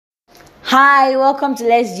Hi, welcome to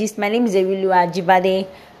Let's Gist. My name is Erilu Ajibade.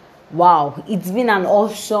 Wow, it's been an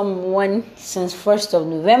awesome one since 1st of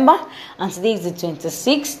November, and today is the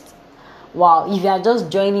 26th. Wow, if you are just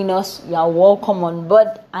joining us, you are welcome on board.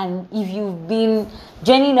 And if you've been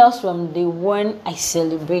joining us from day one, I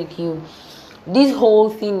celebrate you. This whole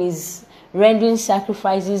thing is rendering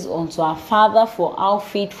sacrifices unto our Father for how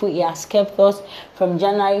faithful He has kept us from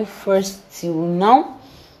January 1st till now.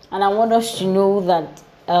 And I want us to know that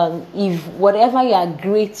if whatever you are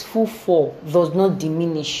grateful for does not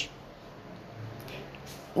diminish,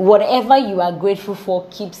 whatever you are grateful for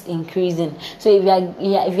keeps increasing. So if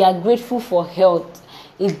you are grateful for health,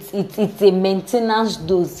 it's a maintenance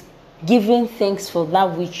dose, giving thanks for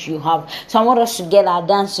that which you have. So I want us to get our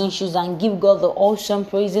dancing shoes and give God the awesome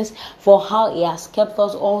praises for how He has kept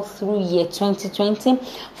us all through year 2020,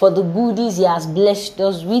 for the goodies He has blessed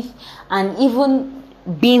us with, and even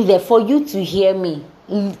being there for you to hear me,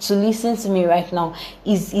 to listen to me right now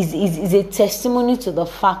is a testimony to the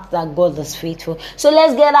fact that God is faithful. So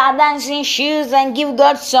let's get our dancing shoes and give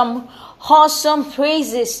God some awesome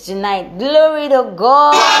praises tonight. Glory to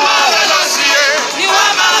God. You are marvelous, yeah. You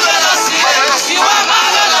are marvelous, yeah. You are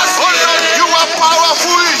marvelous, yeah. You are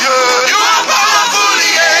powerful, yeah. You are powerful,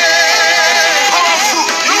 yeah. Powerful.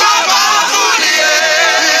 You are powerful, yeah.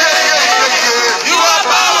 You are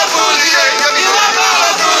powerful, yeah. You are powerful, yeah. You are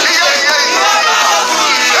powerful, yeah.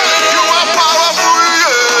 You are powerful,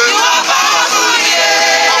 yeah. You are powerful, yeah.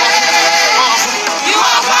 You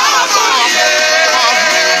are powerful, yeah. You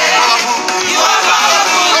are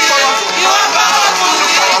powerful, yeah. You are powerful,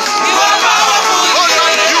 yeah. You are powerful,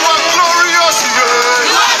 yeah. You are glorious, yeah.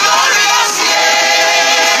 You are glorious, yeah.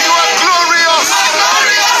 You are glorious. You are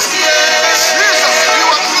glorious, yeah. Jesus, you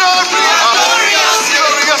are glorious. You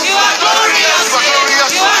are glorious. You are glorious.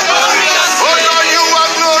 You are glorious. Oh Lord, you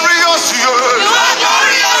are glorious, yeah. You are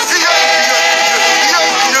glorious, yeah. You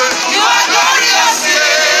are glorious, yeah. You are glorious, yeah.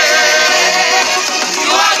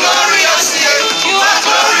 You are glorious, yeah. You are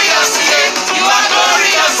glorious, yeah.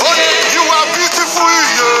 You are beautiful,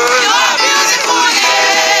 yeah. You are beautiful,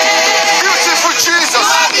 yeah. Beautiful Jesus.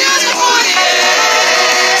 You are beautiful,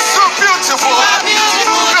 yeah. So beautiful. You are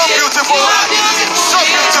beautiful, so beautiful. You are beautiful, so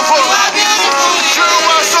beautiful. You are beautiful,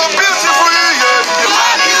 you are so beautiful, yeah. You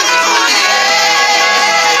are beautiful, yeah.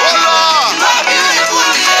 Oh Lord. You are beautiful,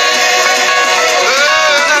 yeah. You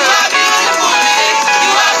are beautiful, yeah.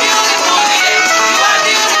 You are beautiful, yeah. You are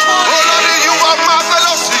beautiful, yeah. Oh Lord, you are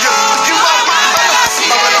marvelous, yeah. You are marvelous,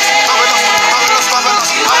 marvelous, marvelous, marvelous,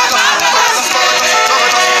 marvelous, marvelous,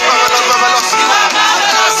 marvelous, marvelous, marvelous. You are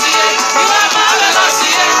marvelous, yeah. You are marvelous,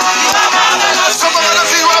 yeah. You are marvelous. So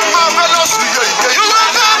marvelous, you are marvelous, yeah. You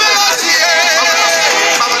are marvelous, yeah.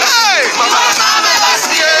 Marvelous, hey, marvelous,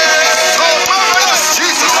 yeah. So marvelous,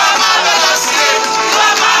 Jesus. You are marvelous, yeah. You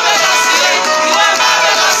are marvelous, yeah. You are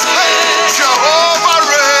marvelous, yeah. Jehovah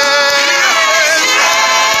reigns.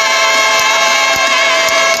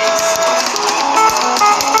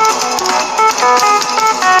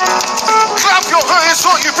 Clap your hands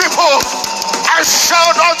on you people and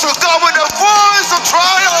shout unto God with a voice of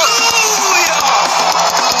triumph.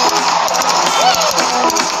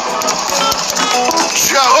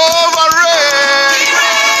 Jehovah reigns.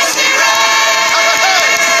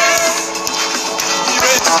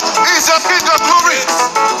 He's a King of glory.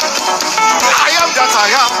 I am that I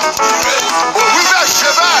am. We are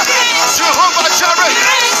Sheba. Jehovah Jireh.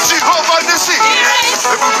 Jehovah Nissi.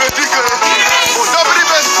 Everybody go. Oh, nobody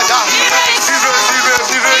best at that.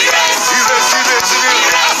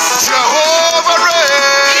 Jehovah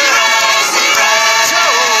reigns.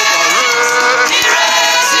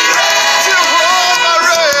 Jehovah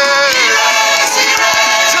reigns.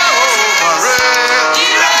 Jehovah reigns.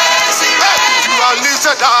 Hey, you are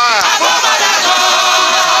lifted high.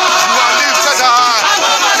 You are lifted high.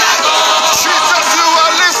 Jesus, you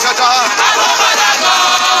are lifted high.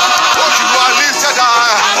 Oh, you are lifted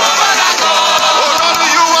high. Oh, Lord,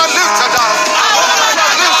 you are lifted high. You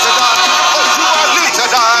are lifted high. Oh, you are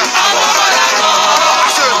lifted high. I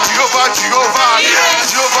said, Jehovah, Jehovah,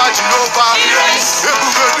 Jehovah, Jehovah.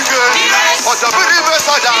 Oh, the very best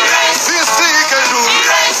of that. This thing he can do.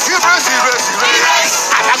 He raise.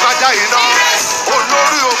 Alágbádá iná.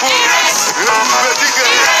 Olórí ogun. Everybody go.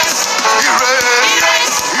 He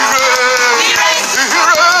reigns. He reigns. He reigns. He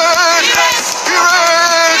reigns. He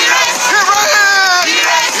reigns. He reigns.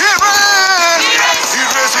 He reigns. He reigns.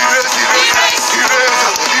 He reigns. He reigns. He reigns.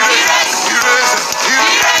 He reigns. He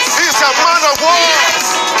reigns. He's a man of war.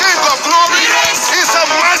 King of glory. He's a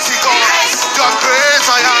mighty God. The great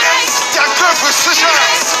I am. The great physician.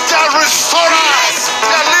 The restorer.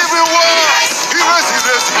 The living word. He reigns. He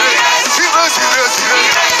reigns. He reigns. He reigns. He reigns.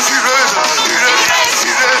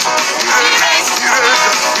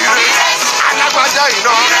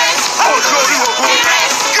 iná. Olórí ogun.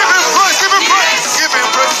 Give him praise, give him praise, give him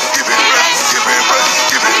praise, give him praise, give him praise,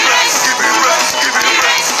 give him praise, give him praise, give him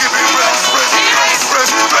praise, give him praise, praise,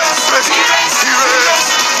 praise, praise, praise, praise. He reigns, he reigns,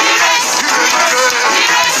 he reigns, he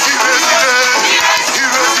reigns, he reigns, he reigns, he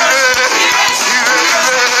reigns, he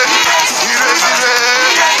reigns, he reigns, he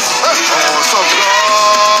reigns. Awesome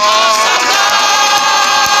God.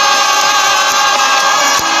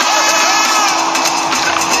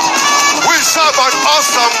 We serve an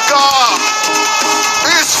awesome God.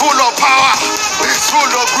 He's full of power. He's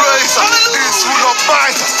full of grace. He's full of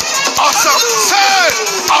might. Awesome. Say,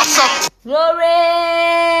 awesome.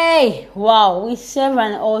 Glory! Wow, we serve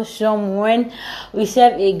an awesome one. We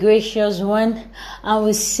serve a gracious one. And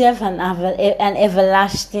we serve an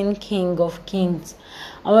everlasting King of Kings.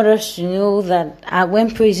 I want us to know that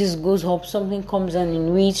when praises goes up, something comes on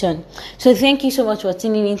in return. So thank you so much for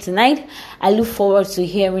tuning in tonight. I look forward to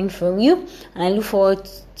hearing from you. And I look forward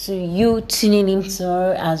to you tuning in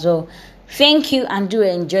tomorrow as well. Thank you and do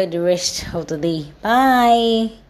enjoy the rest of the day. Bye.